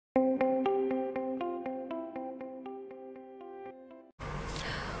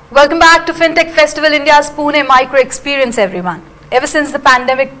Welcome back to FinTech Festival India's Pune Micro Experience, everyone. Ever since the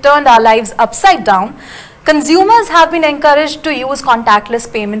pandemic turned our lives upside down, consumers have been encouraged to use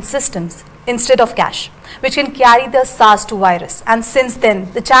contactless payment systems instead of cash, which can carry the SARS-2 virus. And since then,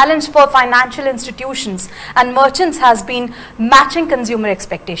 the challenge for financial institutions and merchants has been matching consumer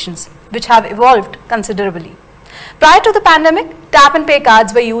expectations, which have evolved considerably. Prior to the pandemic, tap and pay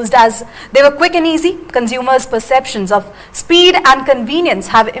cards were used as they were quick and easy. Consumers' perceptions of speed and convenience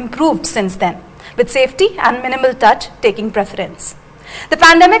have improved since then, with safety and minimal touch taking preference. The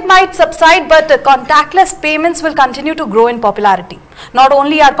pandemic might subside, but contactless payments will continue to grow in popularity. Not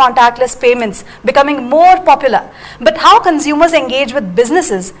only are contactless payments becoming more popular, but how consumers engage with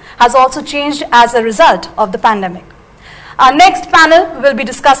businesses has also changed as a result of the pandemic. Our next panel will be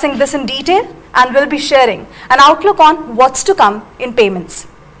discussing this in detail and will be sharing an outlook on what's to come in payments.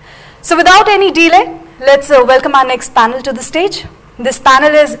 So without any delay, let's welcome our next panel to the stage. This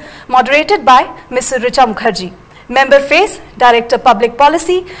panel is moderated by Ms. Richa Mukherjee, Member Face, Director Public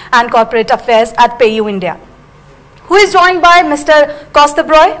Policy and Corporate Affairs at PayU India, who is joined by Mr.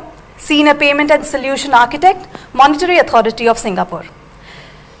 Kaustab, Senior Payment and Solution Architect, Monetary Authority of Singapore,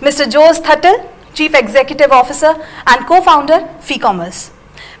 Mr. Thattil, Chief Executive Officer and Co-founder, FinTech,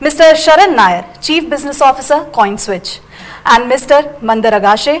 Mr. Sharan Nair, Chief Business Officer, CoinSwitch, and Mr. Mandar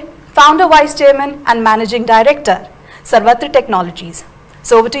Agashe, Founder, Vice Chairman and Managing Director, Sarvatra Technologies.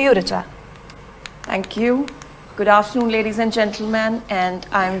 So over to you, Richa. Thank you. Good afternoon, ladies and gentlemen, and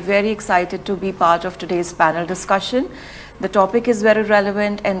I'm very excited to be part of today's panel discussion. The topic is very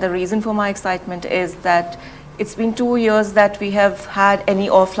relevant, and the reason for my excitement is that it's been 2 years that we have had any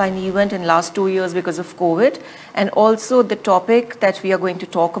offline event in last 2 years because of COVID, and also the topic that we are going to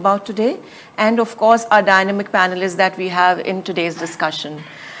talk about today, and of course our dynamic panelists that we have in today's discussion.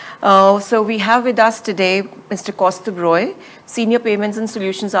 So we have with us today Mr. Kaustab, Senior Payments and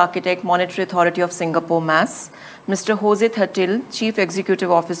Solutions Architect, Monetary Authority of Singapore, MAS, Mr. Thattil, Chief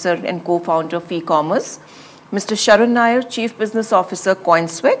Executive Officer and Co-founder, FinTech, Mr. Sharan Nair, Chief Business Officer,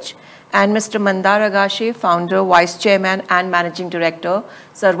 CoinSwitch, and Mr. Mandar Agashe, Founder, Vice Chairman and Managing Director,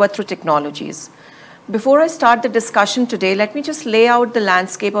 Sarvatra Technologies. Before I start the discussion today, let me just lay out the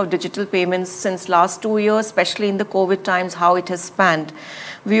landscape of digital payments since last 2 years, especially in the COVID times, how it has spanned.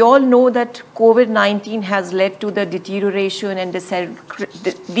 We all know that COVID-19 has led to the deterioration and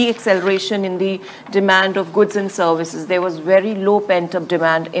deceleration in the demand of goods and services. There was very low pent-up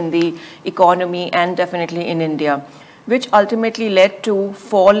demand in the economy and definitely in India, which ultimately led to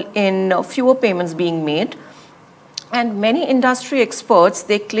fall in fewer payments being made. And many industry experts,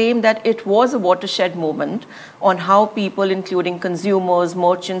 they claim that it was a watershed moment on how people, including consumers,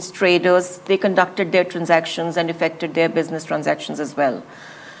 merchants, traders, they conducted their transactions and affected their business transactions as well.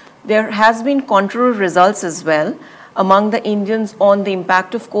 There has been contrary results as well among the Indians on the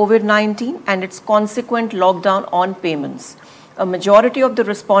impact of COVID-19 and its consequent lockdown on payments. A majority of the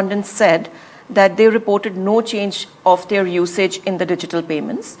respondents said that they reported no change of their usage in the digital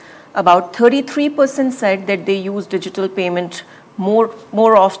payments. About 33% said that they use digital payment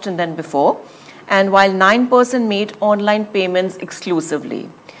more often than before, and while 9% made online payments exclusively.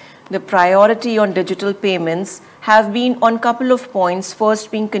 The priority on digital payments have been on a couple of points.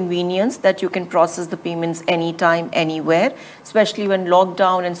 First being convenience, that you can process the payments anytime, anywhere, especially when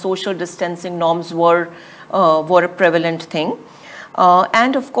lockdown and social distancing norms were a prevalent thing.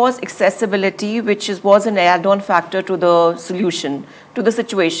 And of course, accessibility, which was an add-on factor to the solution, to the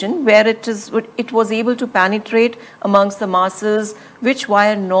situation where it was able to penetrate amongst the masses, which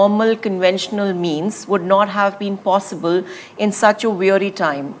via normal conventional means would not have been possible in such a weary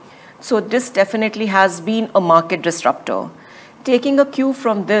time. So this definitely has been a market disruptor. Taking a cue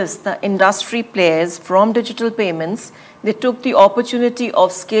from this, the industry players from digital payments, they took the opportunity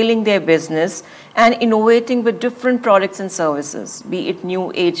of scaling their business and innovating with different products and services, be it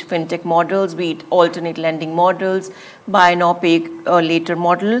new age fintech models, be it alternate lending models, buy now pay later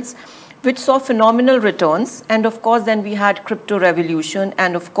models, which saw phenomenal returns. And of course, then we had crypto revolution,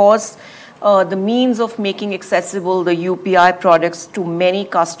 and of course, the means of making accessible the UPI products to many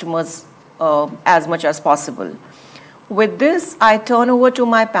customers as much as possible. With this, I turn over to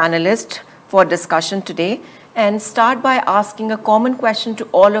my panelists for discussion today and start by asking a common question to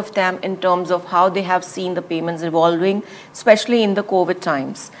all of them in terms of how they have seen the payments evolving, especially in the COVID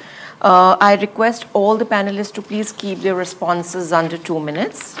times. I request all the panelists to please keep their responses under 2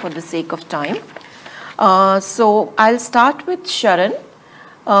 minutes for the sake of time. So I'll start with Sharan.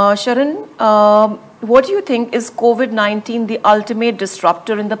 Sharan, what do you think, is COVID-19 the ultimate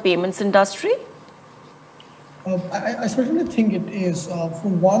disruptor in the payments industry? I certainly think it is. For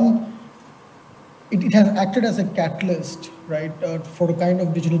one, it has acted as a catalyst, right, for the kind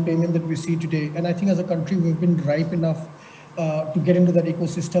of digital payment that we see today. And I think as a country, we've been ripe enough to get into that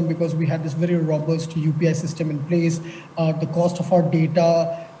ecosystem because we had this very robust UPI system in place. The cost of our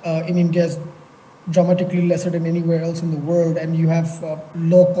data in India is dramatically lesser than anywhere else in the world, and you have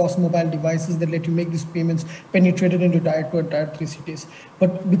low-cost mobile devices that let you make these payments penetrated into Tier 2 and Tier 3 cities.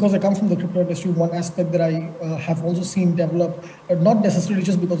 But because I come from the crypto industry, one aspect that I have also seen develop, not necessarily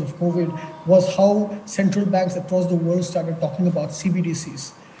just because of COVID, was how central banks across the world started talking about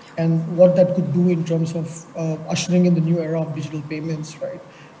CBDCs and what that could do in terms of ushering in the new era of digital payments, right?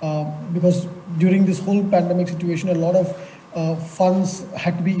 Because during this whole pandemic situation, a lot of funds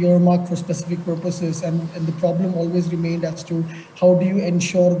had to be earmarked for specific purposes, and the problem always remained as to how do you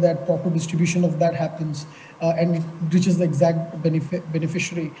ensure that proper distribution of that happens and it reaches the exact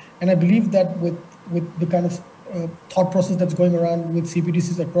beneficiary. And I believe that with the kind of thought process that's going around with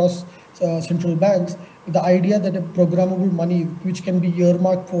CBDCs across central banks, the idea that a programmable money which can be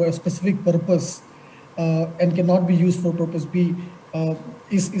earmarked for a specific purpose and cannot be used for purpose B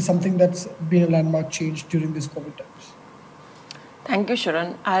is something that's been a landmark change during this COVID times. Thank you,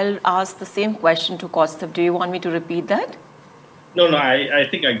 Sharan. I'll ask the same question to Kaustab. Do you want me to repeat that? No, I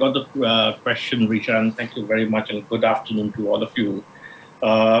think I got the question, Richa, and thank you very much, and good afternoon to all of you.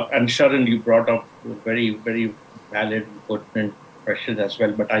 And Sharan, you brought up a very, very valid, important question as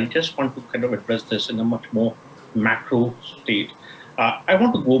well, but I just want to kind of address this in a much more macro state. I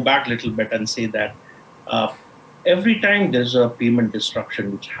want to go back a little bit and say that every time there's a payment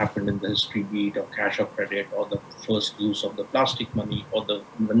disruption which happened in the history, be it of cash or credit, or the first use of the plastic money, or the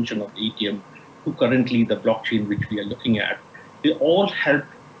invention of the ATM, to currently the blockchain which we are looking at, they all help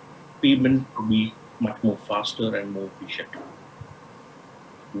payment to be much more faster and more efficient.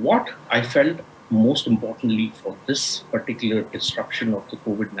 What I felt most importantly for this particular disruption of the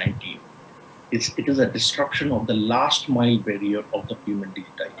COVID-19 is it is a disruption of the last mile barrier of the payment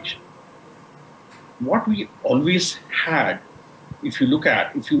digitization. What we always had, if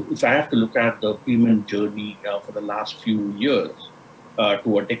I have to look at the payment journey for the last few years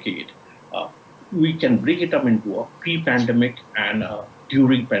to a decade, we can break it up into a pre-pandemic and a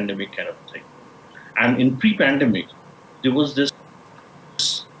during pandemic kind of thing. And in pre-pandemic, there was the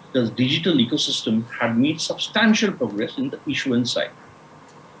digital ecosystem had made substantial progress in the issuance side.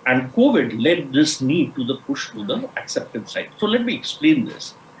 And COVID led this need to the push to the acceptance side. So let me explain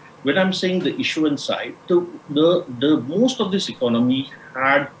this. When I'm saying the issuance side, the most of this economy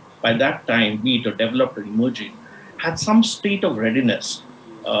had, by that time, be it developed or emerging, had some state of readiness,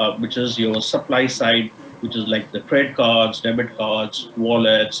 which is your supply side, which is like the credit cards, debit cards,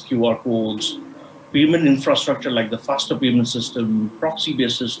 wallets, QR codes, payment infrastructure like the faster payment system,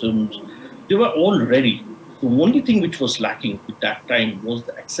 proxy-based systems. They were all ready. The only thing which was lacking at that time was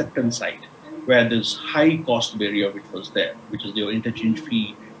the acceptance side, where this high cost barrier which was there, which is your interchange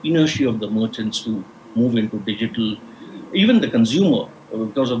fee, inertia of the merchants to move into digital, even the consumer,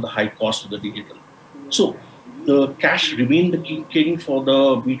 because of the high cost of the digital. So the cash remained the king for the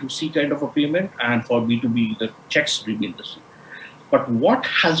B2C kind of a payment, and for B2B, the checks remained the same. But what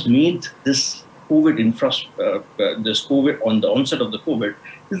has made this COVID on the onset of the COVID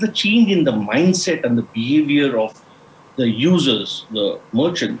is the change in the mindset and the behavior of the users, the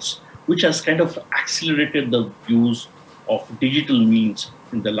merchants, which has kind of accelerated the use of digital means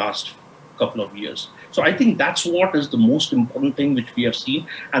in the last couple of years. So I think that's what is the most important thing which we have seen.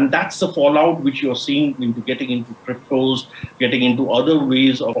 And that's the fallout which you're seeing into getting into cryptos, getting into other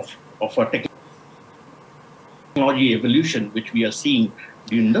ways of a technology evolution, which we are seeing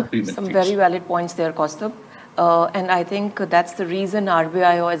during the payment. Some very valid points there, Kaustab. And I think that's the reason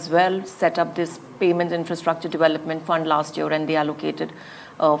RBI as well set up this payment infrastructure development fund last year, and they allocated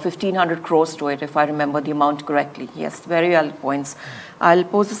 1,500 crores to it, if I remember the amount correctly. Yes, very valid points. I'll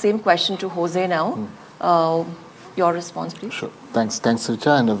pose the same question to Jose now. Your response, please. Sure. Thanks,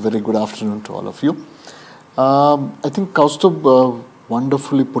 Richa, and a very good afternoon to all of you. I think Kaustab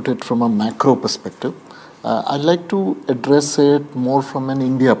wonderfully put it from a macro perspective. I'd like to address it more from an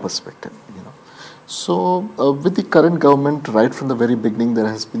India perspective. So with the current government, right from the very beginning, there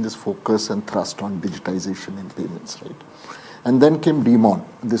has been this focus and thrust on digitization in payments, right? And then came Demon.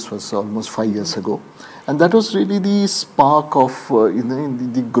 This was almost 5 years ago. And that was really the spark of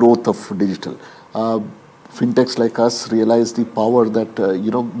the growth of digital. Fintechs like us realized the power that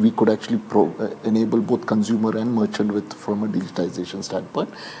we could actually enable both consumer and merchant from a digitization standpoint.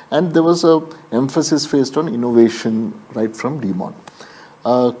 And there was a emphasis placed on innovation right from Demon.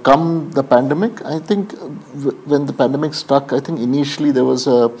 Come the pandemic, I think when the pandemic struck, I think initially there was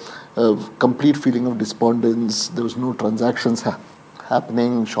a complete feeling of despondence. There was no transactions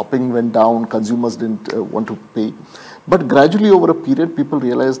happening, shopping went down, consumers didn't want to pay. But gradually over a period, people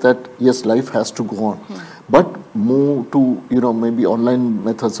realized that yes, life has to go on, but move to maybe online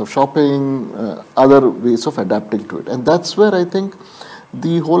methods of shopping, other ways of adapting to it, and that's where I think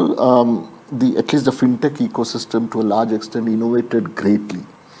the whole at least the fintech ecosystem to a large extent innovated greatly,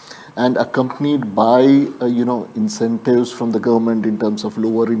 and accompanied by incentives from the government in terms of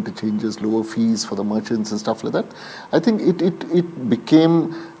lower interchanges, lower fees for the merchants and stuff like that. I think it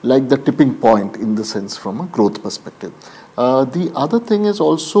became like the tipping point in the sense from a growth perspective. The other thing is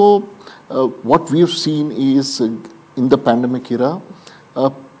also what we have seen is in the pandemic era,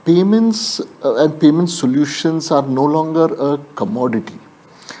 payments and payment solutions are no longer a commodity.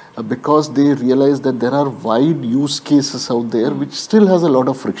 Because they realize that there are wide use cases out there which still has a lot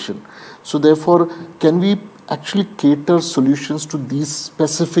of friction. So therefore, can we actually cater solutions to these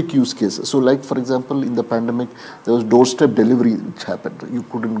specific use cases? So like, for example, in the pandemic, there was doorstep delivery which happened. You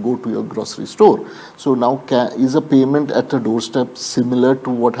couldn't go to your grocery store. So now is a payment at a doorstep similar to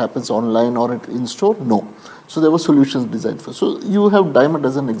what happens online or in store? No. So there were solutions designed for. So you have dime a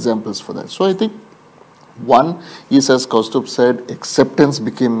dozen examples for that. So I think one is, as Kaustab said, acceptance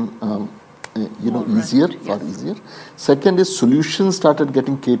became easier, far easier. Second is solutions started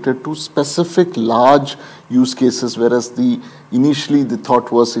getting catered to specific large use cases, whereas initially the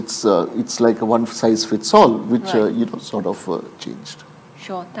thought was it's like a one size fits all, which sort of changed.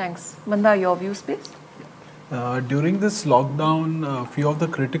 Sure, thanks. Mandar, your views, please. During this lockdown, few of the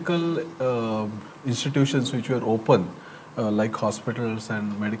critical institutions which were open, like hospitals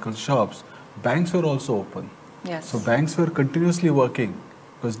and medical shops, banks were also open. Yes. So banks were continuously working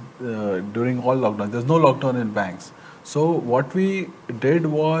because during all lockdown, there's no lockdown in banks. So what we did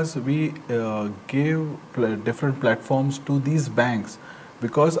was we gave different platforms to these banks,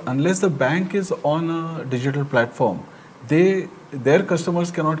 because unless the bank is on a digital platform, their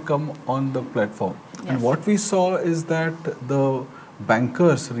customers cannot come on the platform. Yes. And what we saw is that the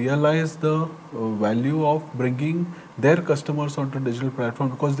bankers realized the value of bringing their customers onto digital platform,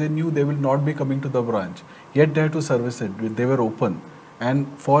 because they knew they will not be coming to the branch, yet they had to service it. They were open, and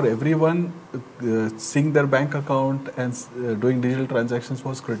for everyone, seeing their bank account and doing digital transactions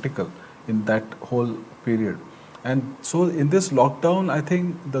was critical in that whole period. And so in this lockdown, I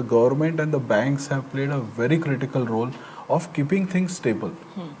think the government and the banks have played a very critical role of keeping things stable.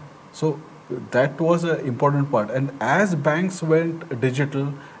 So that was an important part. And as banks went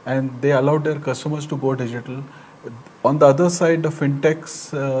digital and they allowed their customers to go digital, on the other side, the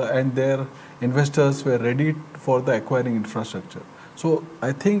fintechs and their investors were ready for the acquiring infrastructure. So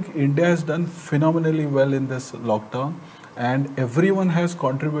I think India has done phenomenally well in this lockdown, and everyone has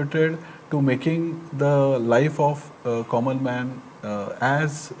contributed to making the life of common man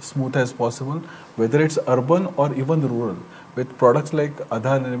as smooth as possible, whether it's urban or even rural, with products like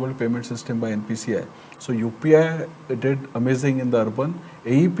Aadhaar-enabled payment system by NPCI. So UPI did amazing in the urban,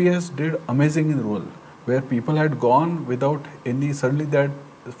 AEPS did amazing in rural, where people had gone without any, suddenly they had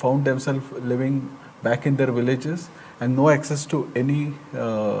found themselves living back in their villages and no access to any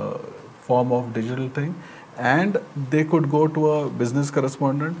form of digital thing. And they could go to a business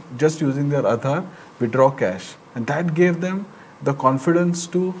correspondent just using their Aadhaar, withdraw cash. And that gave them the confidence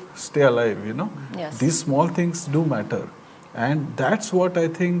to stay alive, Yes. These small things do matter. And that's what I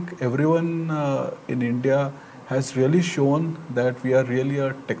think everyone in India has really shown, that we are really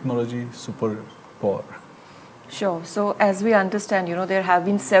a technology superpower. Sure. So as we understand, there have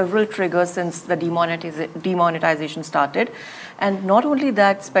been several triggers since the demonetization started. And not only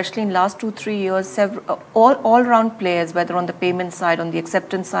that, especially in last 2-3 years, all-round players, whether on the payment side, on the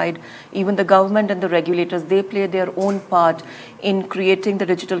acceptance side, even the government and the regulators, they play their own part in creating the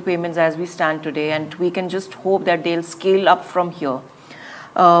digital payments as we stand today. And we can just hope that they'll scale up from here.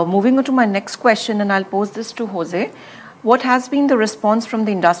 Moving on to my next question, and I'll pose this to Jose. What has been the response from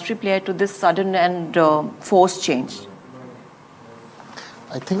the industry player to this sudden and forced change?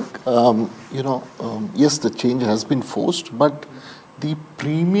 I think, yes, the change has been forced, but the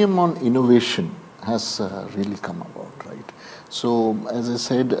premium on innovation has really come about, right? So, as I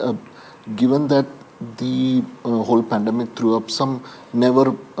said, given that the whole pandemic threw up some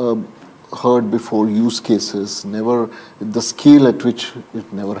never heard before use cases, never the scale at which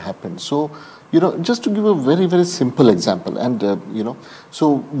it never happened. So, just to give a very, very simple example, and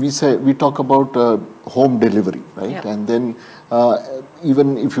so we talk about home delivery, right? Yeah. And then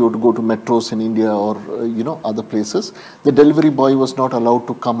even if you were to go to metros in India or other places, the delivery boy was not allowed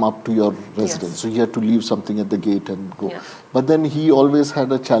to come up to your residence. Yes. So he had to leave something at the gate and go. Yeah. But then he always had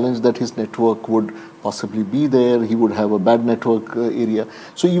a challenge that his network would possibly be there. He would have a bad network area.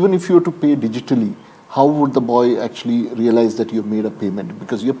 So even if you were to pay digitally, how would the boy actually realize that you've made a payment?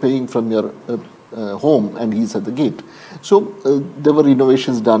 Because you're paying from your home and he's at the gate. So there were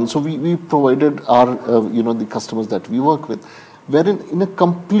innovations done. So we provided our, the customers that we work with, wherein in a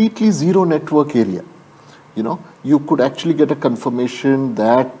completely zero network area, you could actually get a confirmation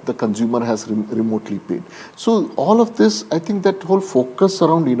that the consumer has remotely paid. So all of this, I think that whole focus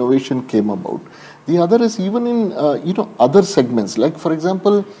around innovation came about. The other is even in, other segments, like for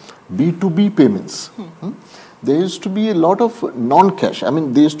example, B2B payments. There used to be a lot of non-cash. I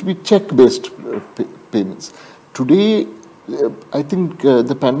mean, there used to be check-based payments. Today, I think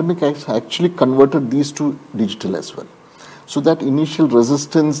the pandemic has actually converted these to digital as well. So that initial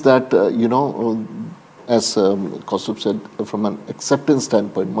resistance that, as Kaustab said, from an acceptance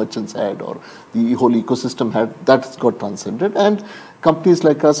standpoint, merchants had or the whole ecosystem had, that's got transcended. And companies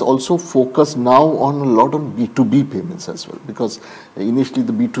like us also focus now on a lot on B2B payments as well, because initially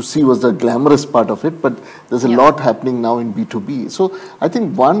the B2C was the glamorous part of it, but there's a lot happening now in B2B. So I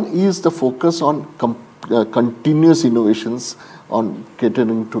think one is the focus on continuous innovations on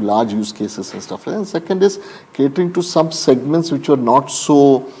catering to large use cases and stuff like that. And second is catering to some segments which are not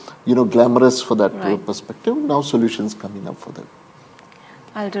so glamorous for that perspective. Now solutions coming up for them.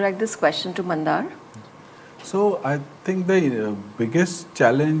 I'll direct this question to Mandar. So I think the biggest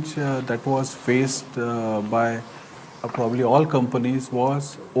challenge that was faced by probably all companies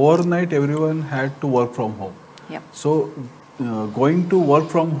was overnight everyone had to work from home. Yep. So going to work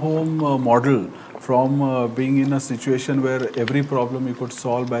from home model from being in a situation where every problem you could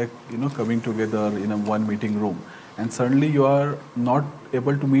solve by coming together in a one meeting room, and suddenly you are not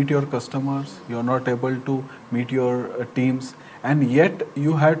able to meet your customers, you are not able to meet your teams, and yet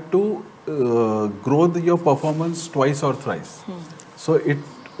you had to grow your performance twice or thrice. So it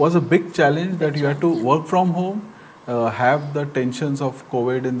was a big challenge that you had to work from home, have the tensions of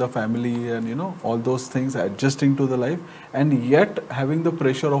COVID in the family and all those things, adjusting to the life, and yet having the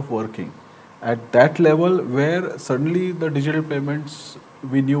pressure of working at that level where suddenly the digital payments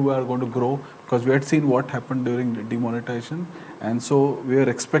we knew were going to grow, because we had seen what happened during demonetization, and so we were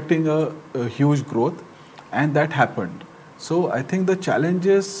expecting a huge growth, and that happened. So I think the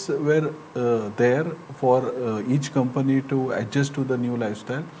challenges were there for each company to adjust to the new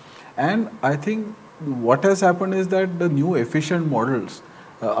lifestyle, and I think what has happened is that the new efficient models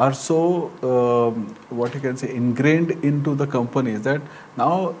are so what you can say ingrained into the companies that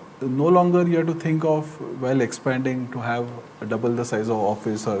now no longer you have to think of while expanding to have double the size of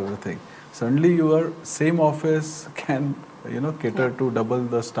office or everything. Suddenly your same office can cater to double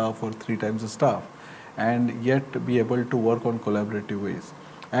the staff or 3 times the staff, and yet be able to work on collaborative ways.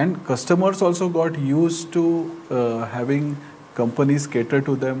 And customers also got used to having companies cater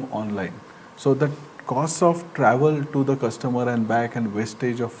to them online. So the cost of travel to the customer and back and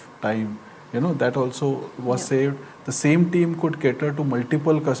wastage of time, that also was saved. The same team could cater to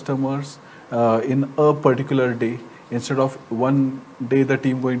multiple customers in a particular day, instead of one day the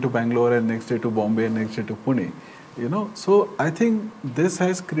team going to Bangalore and next day to Bombay and next day to Pune. So I think this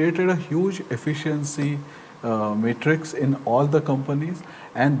has created a huge efficiency matrix in all the companies,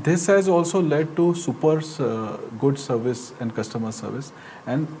 and this has also led to super good service and customer service,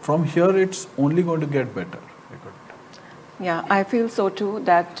 and from here it's only going to get better. Yeah, I feel so too,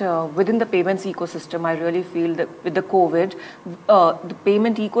 that within the payments ecosystem, I really feel that with the COVID, the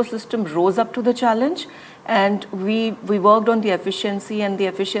payment ecosystem rose up to the challenge, and we worked on the efficiency, and the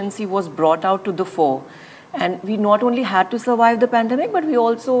efficiency was brought out to the fore. And we not only had to survive the pandemic, but we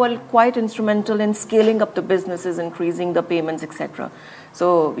also were quite instrumental in scaling up the businesses, increasing the payments, etc.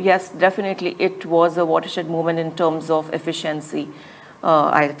 So yes, definitely it was a watershed moment in terms of efficiency,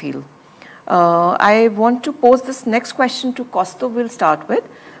 I feel. I want to pose this next question to Kaustab. We'll start with.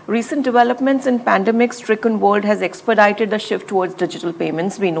 Recent developments in pandemic-stricken world has expedited the shift towards digital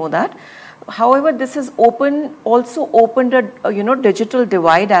payments. We know that. However, this has also opened a digital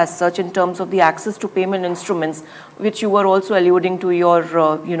divide as such in terms of the access to payment instruments, which you were also alluding to your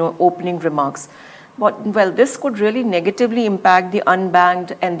opening remarks. But well, this could really negatively impact the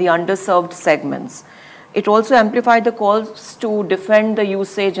unbanked and the underserved segments. It also amplified the calls to defend the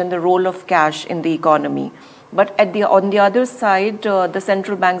usage and the role of cash in the economy. But on the other side, the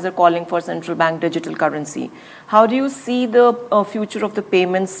central banks are calling for central bank digital currency. How do you see the future of the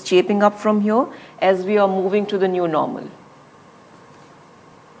payments shaping up from here as we are moving to the new normal?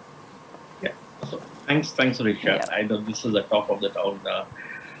 Yeah, so thanks Richa. Yeah. I know this is the top of the town.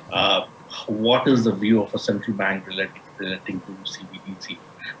 What is the view of a central bank relating to CBDC?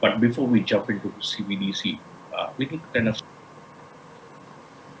 But before we jump into CBDC, we need to kind of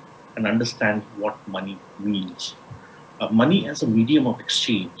and understand what money means. Money as a medium of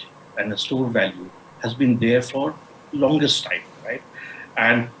exchange and a store value has been there for longest time, right?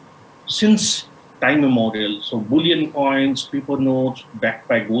 And since time immemorial, so bullion coins, paper notes backed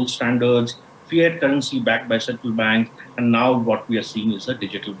by gold standards, fiat currency backed by central banks, and now what we are seeing is a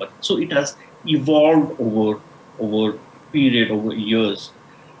digital money. So it has evolved over period, over years.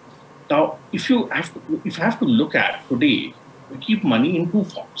 Now, if you have to look at today, we keep money in two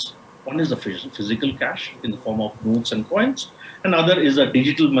forms. One is the physical cash in the form of notes and coins. Another is a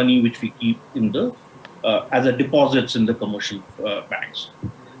digital money which we keep in the as a deposits in the commercial banks.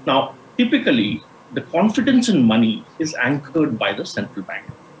 Now, typically, the confidence in money is anchored by the central bank.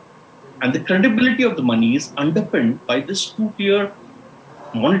 And the credibility of the money is underpinned by this two-tier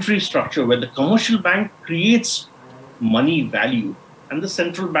monetary structure where the commercial bank creates money value and the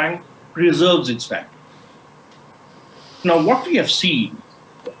central bank preserves its value. Now, what we have seen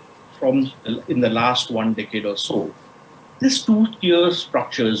in the last 1 decade or so, this two-tier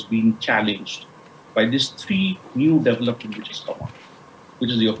structure is being challenged by these three new developments which has come up, which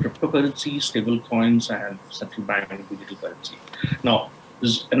is your cryptocurrency, stable coins, and central bank digital currency. Now,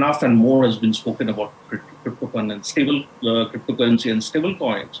 there's enough and more has been spoken about cryptocurrency and cryptocurrency and stable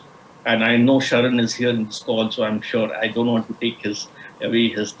coins. And I know Sharan is here in this call, so I'm sure I don't want to take his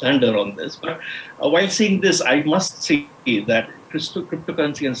thunder on this. But while saying this, I must say that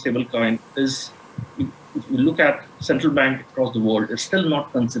cryptocurrency and stablecoin is, if you look at central bank across the world, is still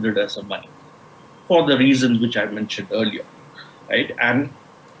not considered as a money for the reasons which I mentioned earlier, right? And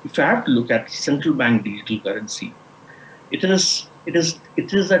if I have to look at central bank digital currency, it is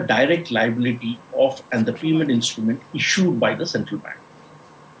a direct liability of and the payment instrument issued by the central bank,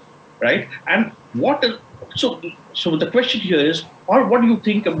 right? And so the question here is, or what do you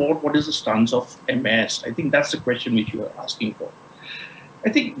think about what is the stance of MS? I think that's the question which you are asking for. I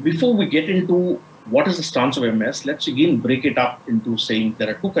think before we get into what is the stance of MS, let's again break it up into saying there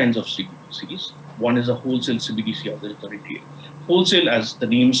are two kinds of CBDCs. One is a wholesale CBDC, other is a retail. Wholesale, as the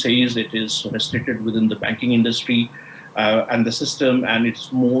name says, it is restricted within the banking industry and the system, and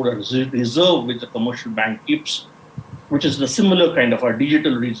it's more a reserve which the commercial bank keeps, which is the similar kind of a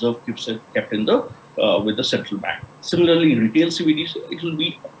digital reserve kept in the with the central bank. Similarly, retail CBDC, it will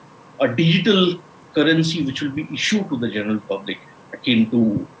be a digital currency which will be issued to the general public, akin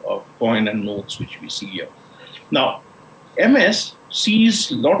to coin and notes which we see here. Now, MS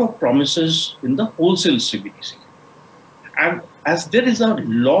sees a lot of promises in the wholesale CBDC. And as there is a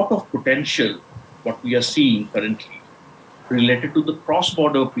lot of potential, what we are seeing currently, related to the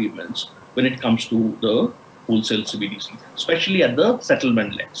cross-border payments when it comes to the wholesale CBDC, especially at the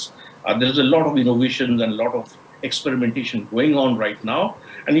settlement legs. There's a lot of innovations and a lot of experimentation going on right now.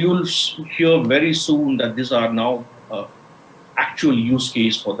 And you will hear very soon that these are now actual use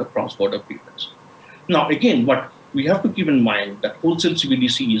case for the cross-border payments. Now, again, what we have to keep in mind that wholesale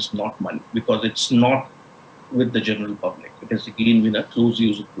CBDC is not money because it's not with the general public. It is again with a closed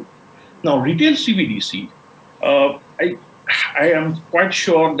user group. Now, retail CBDC, I am quite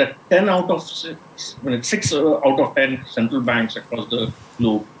sure that 6 out of 10 central banks across the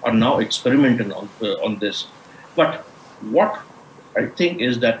globe are now experimenting on this. But what I think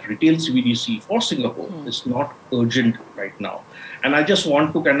is that retail CBDC for Singapore is not urgent right now. And I just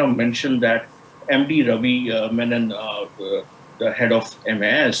want to kind of mention that MD Ravi Menon, the head of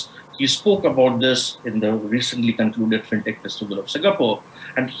MAS, he spoke about this in the recently concluded FinTech Festival of Singapore.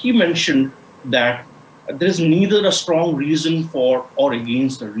 And he mentioned that there is neither a strong reason for or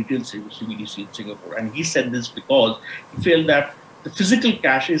against the retail CBDC in Singapore. And he said this because he felt that the physical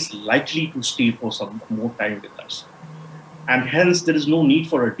cash is likely to stay for some more time with us. And hence, there is no need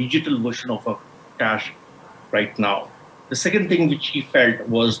for a digital version of a cash right now. The second thing which he felt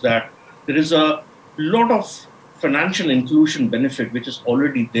was that there is a lot of financial inclusion benefit which is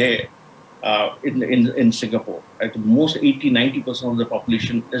already there in Singapore. Like most 80-90% of the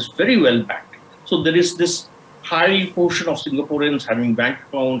population is very well backed. So there is this high portion of Singaporeans having bank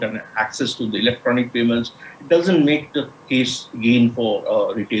account and access to the electronic payments. It doesn't make the case again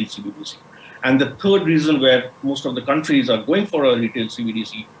for retail CBDC. And the third reason where most of the countries are going for a retail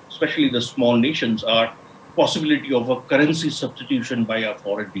CBDC, especially the small nations, are possibility of a currency substitution by a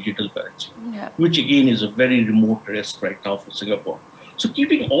foreign digital currency, which again is a very remote risk right now for Singapore. So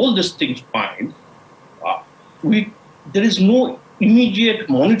keeping all these things in mind, there is no immediate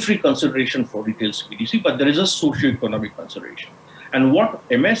monetary consideration for retail CBDC, but there is a socio-economic consideration. And what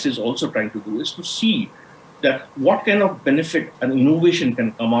MS is also trying to do is to see that what kind of benefit and innovation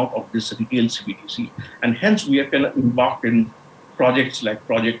can come out of this retail CBDC. And hence we are kind of embarked in projects like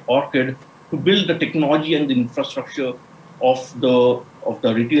Project Orchid to build the technology and the infrastructure of the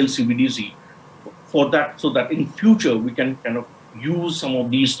retail CBDC for that, so that in future we can kind of use some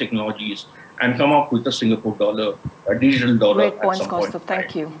of these technologies and come up with a Singapore dollar, a digital dollar. Great points, Kaustab.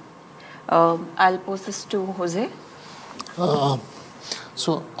 Thank you. I'll pose this to Jose.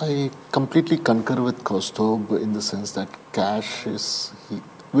 So I completely concur with Kaustab in the sense that cash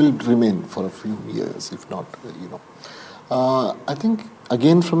will remain for a few years, if not, I think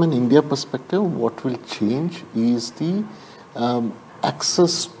again from an India perspective, what will change is the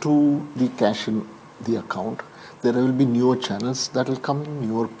access to the cash in the account. There will be newer channels that will come in,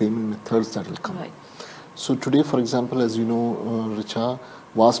 newer payment methods that will come in. So today, for example, as you know, Richa,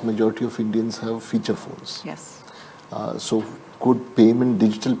 vast majority of Indians have feature phones. Yes. So could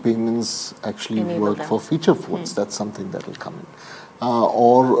digital payments actually work for feature phones? That's something that will come in.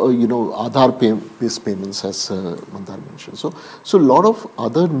 Aadhaar-based payments, as Mandar mentioned. So a lot of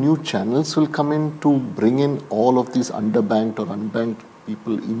other new channels will come in to bring in all of these underbanked or unbanked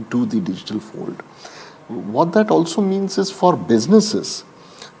people into the digital fold. What that also means is for businesses,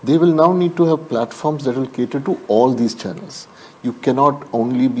 they will now need to have platforms that will cater to all these channels. You cannot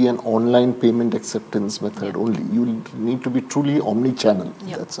only be an online payment acceptance method only. You need to be truly omni-channel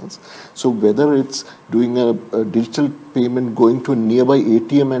in that sense. So whether it's doing a digital payment, going to a nearby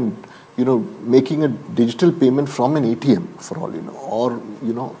ATM and making a digital payment from an ATM for all or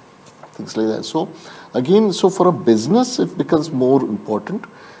things like that. So again, for a business, it becomes more important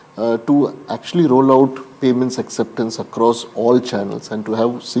to actually roll out payments acceptance across all channels and to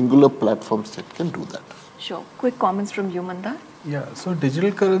have singular platforms that can do that. Sure. Quick comments from you, Mandar. Yeah, so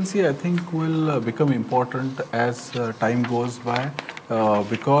digital currency I think will become important as time goes by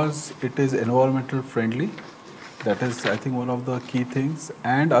because it is environmental friendly. That is, I think, one of the key things.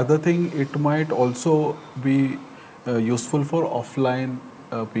 And other thing, it might also be useful for offline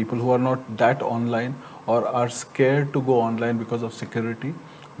people who are not that online or are scared to go online because of security.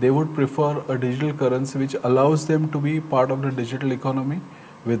 They would prefer a digital currency which allows them to be part of the digital economy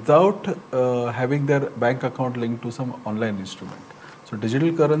without having their bank account linked to some online instrument. So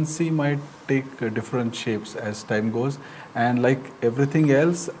digital currency might take different shapes as time goes, and like everything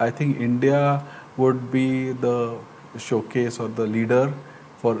else, I think India would be the showcase or the leader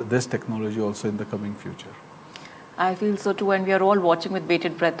for this technology also in the coming future. I feel so too, and we are all watching with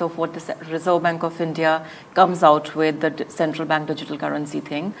bated breath of what the Reserve Bank of India comes out with, the central bank digital currency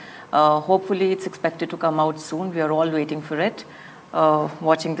thing. Hopefully it's expected to come out soon. We are all waiting for it.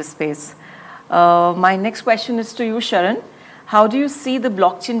 Watching this space. My next question is to you, Sharan. How do you see the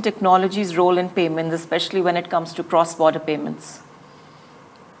blockchain technology's role in payments, especially when it comes to cross-border payments?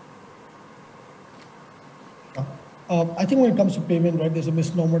 I think when it comes to payment, right, there's a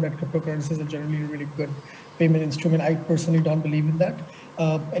misnomer that cryptocurrencies are generally a really good payment instrument. I personally don't believe in that.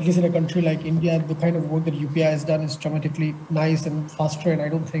 At least in a country like India, the kind of work that UPI has done is dramatically nice and faster, and I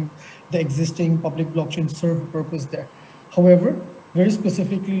don't think the existing public blockchains serve a purpose there. However, very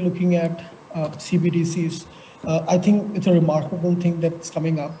specifically looking at CBDCs, I think it's a remarkable thing that's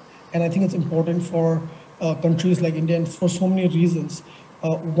coming up. And I think it's important for countries like India and for so many reasons.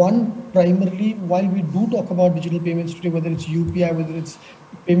 One, primarily, while we do talk about digital payments today, whether it's UPI, whether it's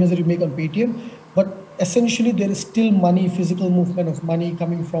payments that you make on Paytm, but essentially there is still money, physical movement of money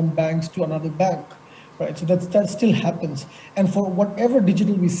coming from banks to another bank. Right, so that still happens, and for whatever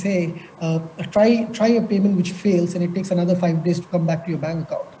digital we say, try a payment which fails, and it takes another 5 days to come back to your bank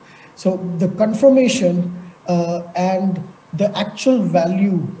account. So the confirmation and the actual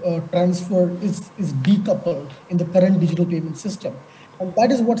value transfer is decoupled in the current digital payment system, and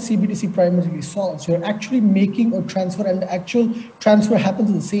that is what CBDC primarily solves. You're actually making a transfer, and the actual transfer happens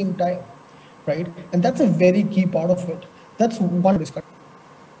at the same time, right? And that's a very key part of it. That's one discussion.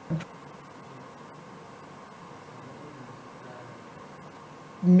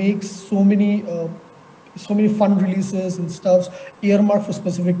 Makes so many fund releases and stuff earmarked for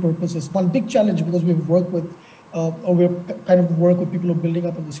specific purposes. One big challenge, because we've worked with or we've kind of worked with people who are building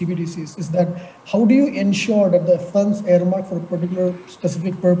up on the CBDCs, is that how do you ensure that the funds earmarked for a particular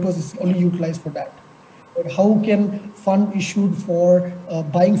specific purpose is only utilized for that? How can fund issued for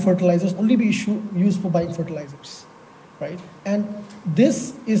buying fertilizers only be used for buying fertilizers, right? And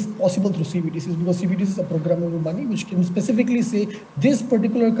this is possible through CBDCs, because CBDCs are programmable money, which can specifically say this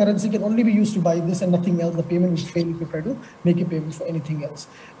particular currency can only be used to buy this and nothing else. The payment will fail if you try to make a payment for anything else.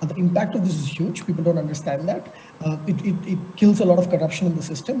 And the impact of this is huge. People don't understand that. It kills a lot of corruption in the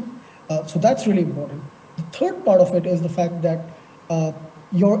system. So that's really important. The third part of it is the fact that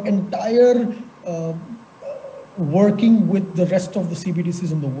your entire working with the rest of the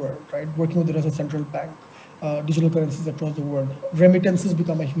CBDCs in the world, right? Working with the rest of the central bank. digital currencies across the world. Remittances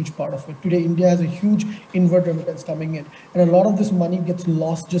become a huge part of it. Today, India has a huge inward remittance coming in, and a lot of this money gets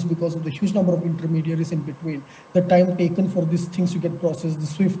lost just because of the huge number of intermediaries in between, the time taken for these things to get processed, the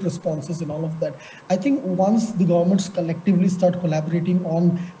swift responses and all of that. I think once the governments collectively start collaborating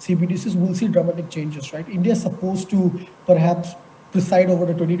on CBDCs, we'll see dramatic changes, right? India is supposed to perhaps preside over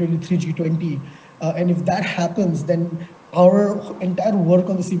the 2023 G20, and if that happens, then our entire work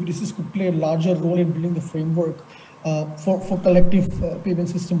on the CBDCs could play a larger role in building the framework for collective payment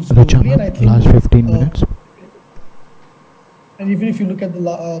systems globally. And I think last 15 minutes. And even if you look at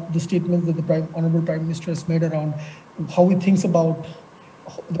the statements that the Honorable Prime Minister has made around how he thinks about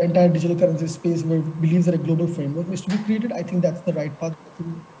the entire digital currency space, where he believes that a global framework needs to be created, I think that's the right path.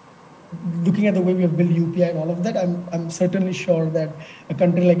 Looking at the way we have built UPI and all of that, I'm certainly sure that a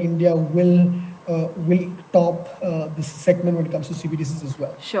country like India will top this segment when it comes to CBDCs as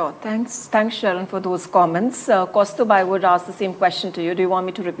well. Sure. Thanks, Sharan, for those comments. Kaustab, I would ask the same question to you. Do you want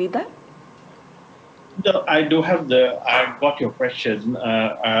me to repeat that? No, I got your question.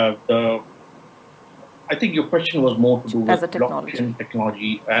 I think your question was more to do with blockchain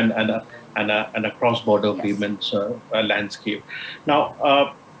technology and a cross-border payments landscape.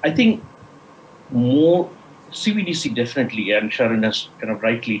 Now, I think more CBDC definitely, and Sharan has kind of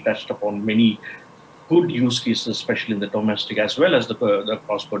rightly touched upon many good use cases, especially in the domestic as well as the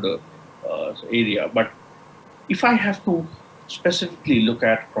cross-border area. But if I have to specifically look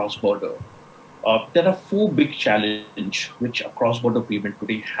at cross-border, there are 4 big challenges which a cross-border payment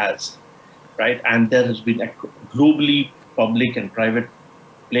today has, right? And there has been globally public and private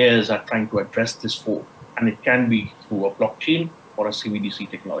players are trying to address this 4, and it can be through a blockchain or a CBDC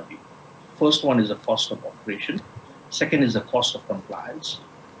technology. First one is the cost of operation. Second is the cost of compliance.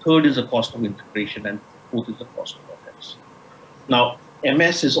 Third is the cost of integration, and fourth is the cost of OpEx. Now,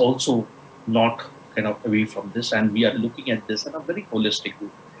 MS is also not kind of away from this, and we are looking at this in a very holistic way.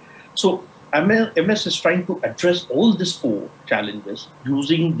 So MS is trying to address all these 4 challenges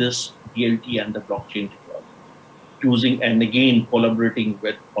using this DLT and the blockchain technology, and again collaborating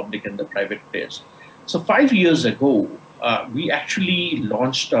with public and the private players. So 5 years ago, we actually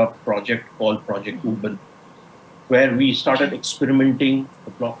launched a project called Project Urban, where we started experimenting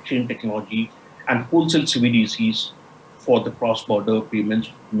the blockchain technology and wholesale CBDCs for the cross-border payments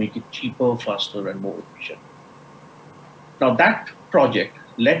to make it cheaper, faster, and more efficient. Now that project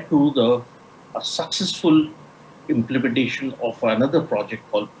led to a successful implementation of another project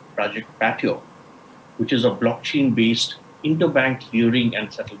called Project PayU, which is a blockchain-based interbank clearing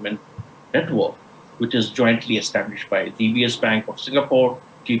and settlement network, which is jointly established by DBS Bank of Singapore,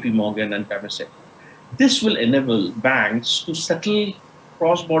 JP Morgan, and Temasek. This will enable banks to settle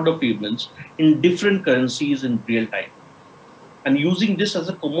cross-border payments in different currencies in real time, and using this as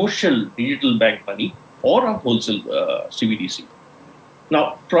a commercial digital bank money or a wholesale CBDC.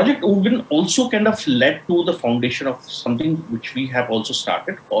 Now, Project Urban also kind of led to the foundation of something which we have also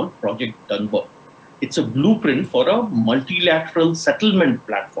started called Project Dunbar. It's a blueprint for a multilateral settlement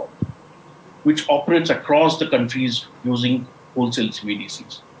platform, which operates across the countries using wholesale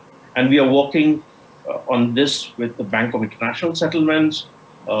CBDCs. And we are working on this with the Bank of International Settlements.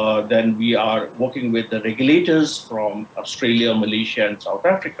 Then we are working with the regulators from Australia, Malaysia, and South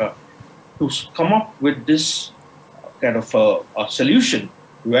Africa to come up with this kind of a solution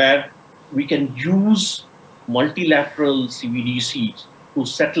where we can use multilateral CBDCs to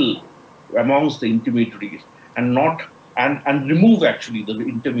settle amongst the intermediaries and remove actually the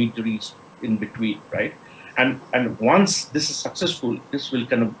intermediaries in between, right? And once this is successful, this will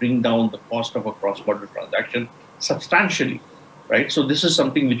kind of bring down the cost of a cross-border transaction substantially, right? So this is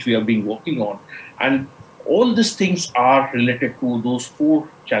something which we have been working on. And all these things are related to those 4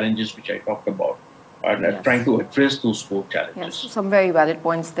 challenges which I talked about. And trying to address those 4 challenges. Yes, some very valid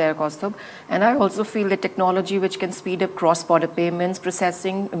points there, Kaustab. And I also feel that technology which can speed up cross-border payments,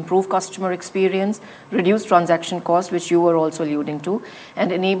 processing, improve customer experience, reduce transaction costs, which you were also alluding to,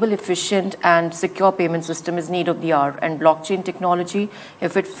 and enable efficient and secure payment system is need of the hour. And blockchain technology,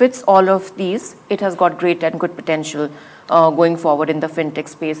 if it fits all of these, it has got great and good potential going forward in the fintech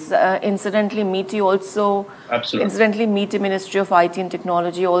space. Incidentally, MeitY Ministry of IT and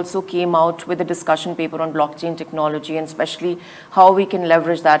Technology also came out with a discussion paper on blockchain technology and especially how we can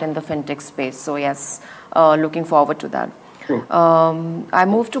leverage that in the fintech space. So yes, looking forward to that. Sure. I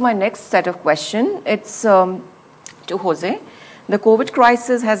move to my next set of questions. It's to Jose. The COVID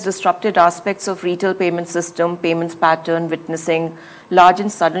crisis has disrupted aspects of retail payment system, payments pattern, witnessing large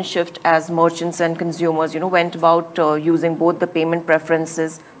and sudden shift as merchants and consumers, went about using both the payment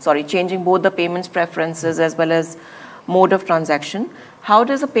preferences, changing both the payments preferences as well as mode of transaction. How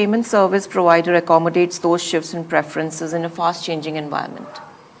does a payment service provider accommodates those shifts in preferences in a fast-changing environment?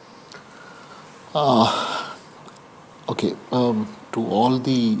 Okay, to all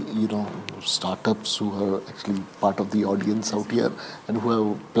the startups who are actually part of the audience out here and who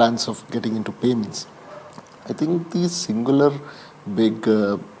have plans of getting into payments, I think the singular big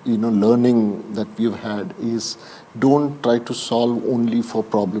learning that we've had is don't try to solve only for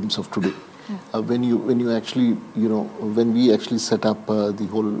problems of today. When we actually set up the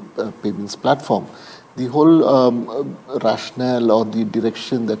whole payments platform, the whole rationale or the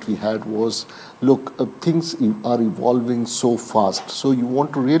direction that we had was, look, things are evolving so fast. So you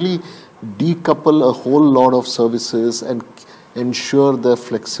want to really decouple a whole lot of services and ensure the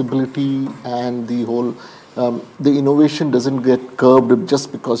flexibility and the whole, the innovation doesn't get curbed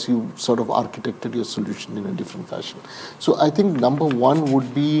just because you sort of architected your solution in a different fashion. So I think number one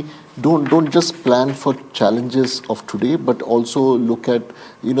would be don't just plan for challenges of today, but also look at,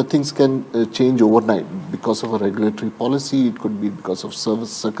 things can change overnight because of a regulatory policy. It could be because of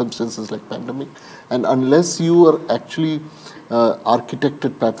service circumstances like pandemic. And unless you are actually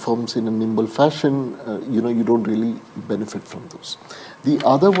architected platforms in a nimble fashion, you don't really benefit from those. The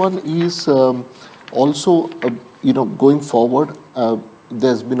other one is also, going forward,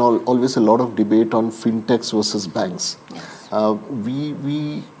 there's been always a lot of debate on fintechs versus banks. Yes.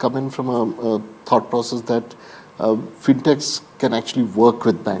 We come in from a thought process that fintechs can actually work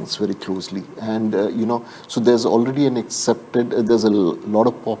with banks very closely, and so there's already there's a lot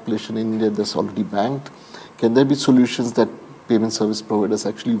of population in India that's already banked. Can there be solutions that payment service providers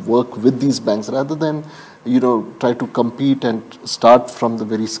actually work with these banks rather than try to compete and start from the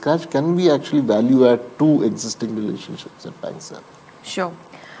very scratch? Can we actually value add to existing relationships that banks have? Sure.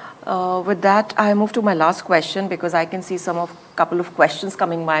 With that, I move to my last question because I can see couple of questions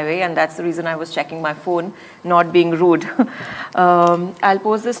coming my way, and that's the reason I was checking my phone, not being rude. I'll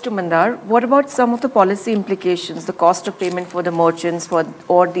pose this to Mandar. What about some of the policy implications, the cost of payment for the merchants,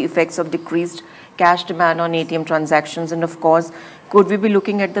 or the effects of decreased cash demand on ATM transactions, and of course, could we be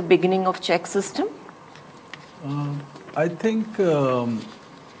looking at the beginning of check system? I think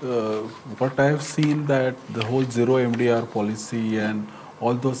what I have seen that the whole zero MDR policy and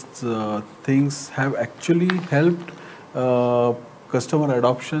all those things have actually helped customer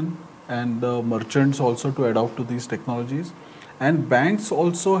adoption and merchants also to adopt to these technologies. And banks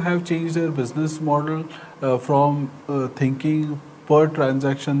also have changed their business model from thinking per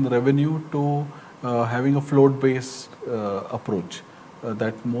transaction revenue to having a float-based approach.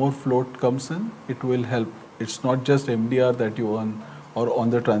 That more float comes in, it will help. It's not just MDR that you earn or on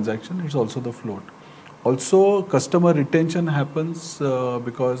the transaction, it's also the float. Also, customer retention happens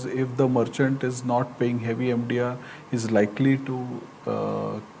because if the merchant is not paying heavy MDR, is likely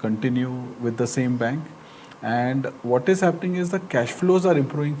to continue with the same bank. And what is happening is the cash flows are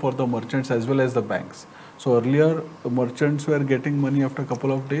improving for the merchants as well as the banks. So earlier, merchants were getting money after a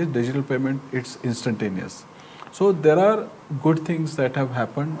couple of days. Digital payment, it's instantaneous. So there are good things that have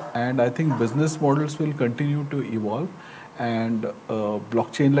happened, and I think business models will continue to evolve. And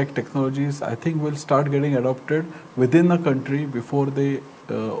blockchain-like technologies, I think, will start getting adopted within the country before they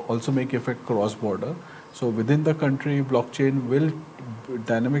also make effect cross-border. So within the country, blockchain will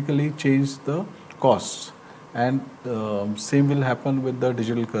dynamically change the costs, and same will happen with the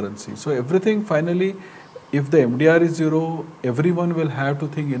digital currency. So everything finally, if the MDR is zero, everyone will have to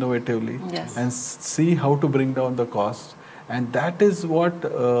think innovatively and see how to bring down the cost. And that is what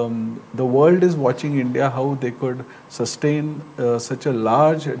the world is watching India, how they could sustain such a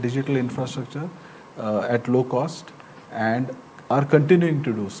large digital infrastructure at low cost, and are continuing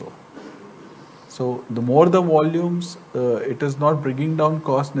to do so. So the more the volumes, it is not bringing down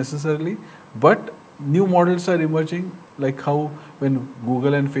cost necessarily, but new models are emerging, like how when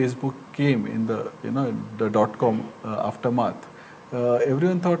Google and Facebook came in the the .com aftermath,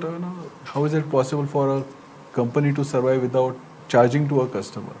 everyone thought, how is it possible for a company to survive without charging to a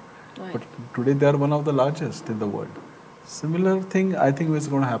customer? Right. But today they are one of the largest in the world. Similar thing I think is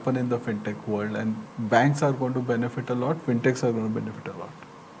going to happen in the fintech world, and banks are going to benefit a lot, fintechs are going to benefit a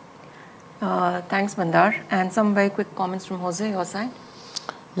lot. Thanks, Mandar. And some very quick comments from Jose, your side?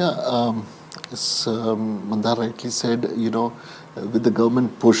 Yeah, as Mandar rightly said, with the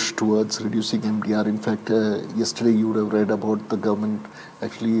government push towards reducing MDR, in fact, yesterday you would have read about the government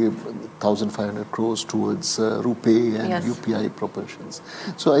actually 1,500 crores towards RuPay and UPI proportions.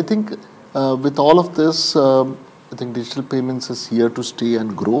 So I think with all of this, I think digital payments is here to stay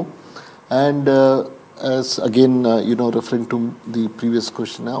and grow. And as again, referring to the previous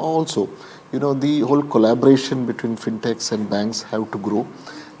question also, the whole collaboration between fintechs and banks have to grow.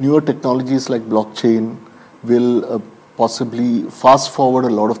 Newer technologies like blockchain will possibly fast forward a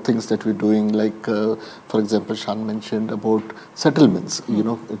lot of things that we're doing, like for example, Sharan mentioned about settlements. You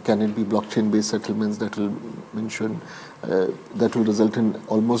know, can it be blockchain-based settlements that will that will result in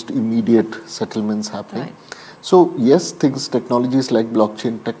almost immediate settlements happening. Right. So yes, technologies like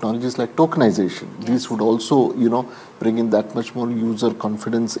blockchain, technologies like tokenization, these would also, you know, bring in that much more user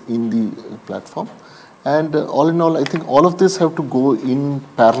confidence in the platform. And all in all, I think all of this have to go in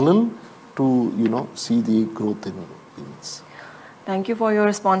parallel to, you know, see the growth in payments. Thank you for your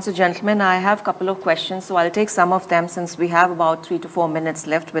responses, gentlemen. I have a couple of questions, so I'll take some of them since we have about 3 to 4 minutes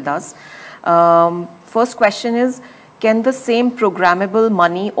left with us. First question is, can the same programmable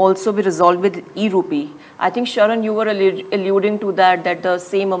money also be resolved with e-rupee? I think, Sharan, you were alluding to that the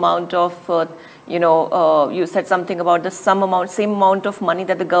same amount of, you said something about the same amount of money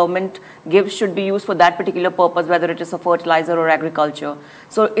that the government gives should be used for that particular purpose, whether it is a fertilizer or agriculture.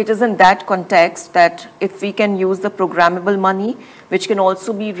 So it is in that context that if we can use the programmable money, which can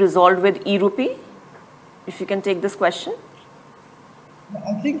also be resolved with e-rupee, if you can take this question.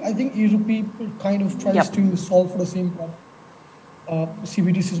 I think e-rupee kind of tries to solve for the same problem.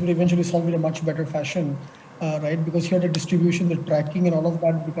 CBDCs will eventually solve it in a much better fashion, right? Because here the distribution, the tracking and all of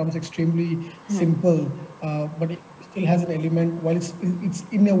that becomes extremely simple, but it still has an element, while it's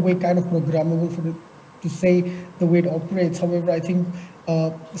in a way kind of programmable for to say the way it operates. However, I think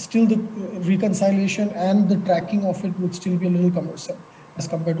still the reconciliation and the tracking of it would still be a little cumbersome as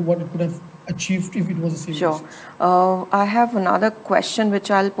compared to what it could have achieved if it was a CBDC. Sure. I have another question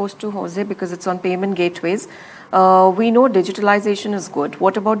which I'll pose to Jose because it's on payment gateways. We know digitalization is good.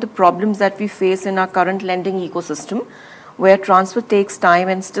 What about the problems that we face in our current lending ecosystem, where transfer takes time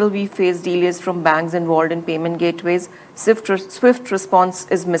and still we face delays from banks involved in payment gateways? Swift response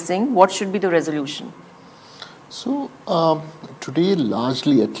is missing. What should be the resolution? So today,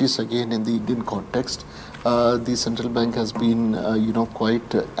 largely, at least again in the Indian context, the central bank has been,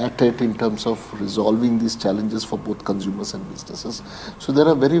 quite at it in terms of resolving these challenges for both consumers and businesses. So there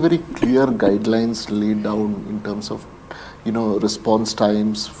are very, very clear guidelines laid down in terms of, response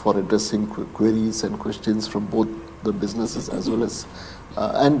times for addressing queries and questions from both the businesses as well as,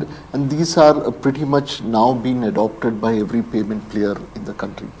 and these are pretty much now being adopted by every payment player in the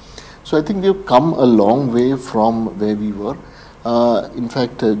country. So I think we've come a long way from where we were. In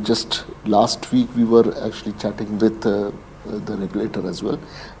fact, just last week we were actually chatting with the regulator as well,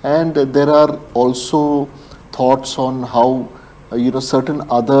 and there are also thoughts on how certain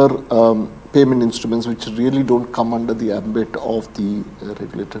other payment instruments which really don't come under the ambit of the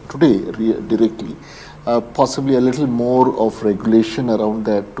regulator today directly, possibly a little more of regulation around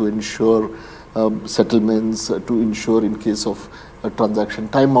that to ensure settlements, to ensure in case of a transaction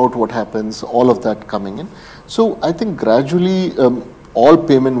timeout what happens, all of that coming in. So I think gradually all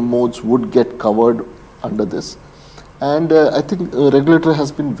payment modes would get covered under this, and I think the regulator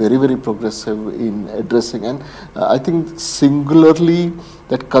has been very, very progressive in addressing, and I think singularly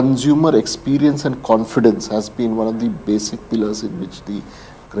that consumer experience and confidence has been one of the basic pillars in which the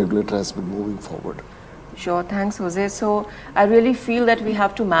regulator has been moving forward. Sure, thanks, Jose. So I really feel that we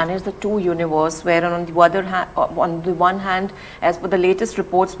have to manage the two universe, where on the one hand, as per the latest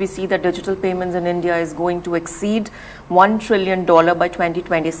reports, we see that digital payments in India is going to exceed $1 trillion by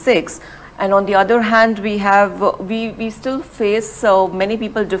 2026. And on the other hand, we still face, many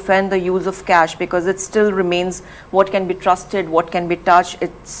people defend the use of cash because it still remains what can be trusted, what can be touched.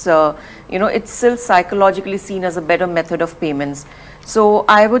 It's, it's still psychologically seen as a better method of payments. So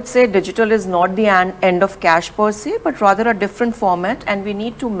I would say digital is not the end of cash per se, but rather a different format, and we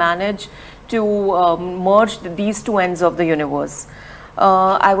need to manage to merge these two ends of the universe.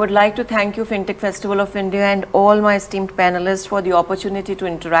 I would like to thank you, FinTech Festival of India, and all my esteemed panelists for the opportunity to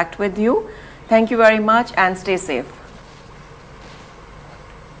interact with you. Thank you very much and stay safe.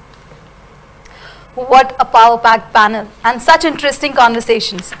 What a power-packed panel and such interesting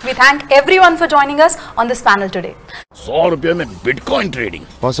conversations. We thank everyone for joining us on this panel today. 100 रुपये में bitcoin trading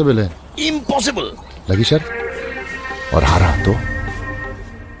possible है? Impossible लगी शर्त और हारा तो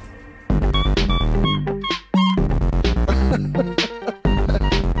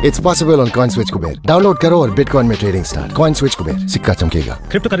It's possible on CoinSwitch Kuber. Download करो और Bitcoin में trading start. CoinSwitch Kuber. सिक्का चमकेगा.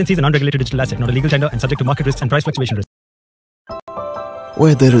 Cryptocurrency is an unregulated digital asset, not a legal tender and subject to market risks and price fluctuation risks.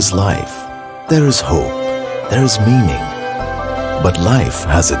 Where there is life, there is hope, there is meaning. But life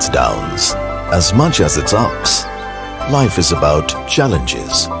has its downs as much as its ups. Life is about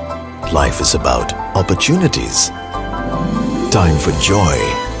challenges. Life is about opportunities. Time for joy,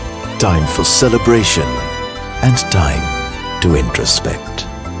 time for celebration, and time to introspect.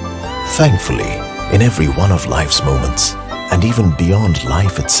 Thankfully, in every one of life's moments, and even beyond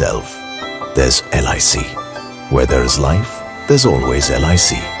life itself, there's LIC. Where there is life, there's always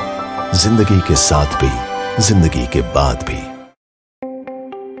LIC. जिंदगी के साथ भी, जिंदगी के बाद भी.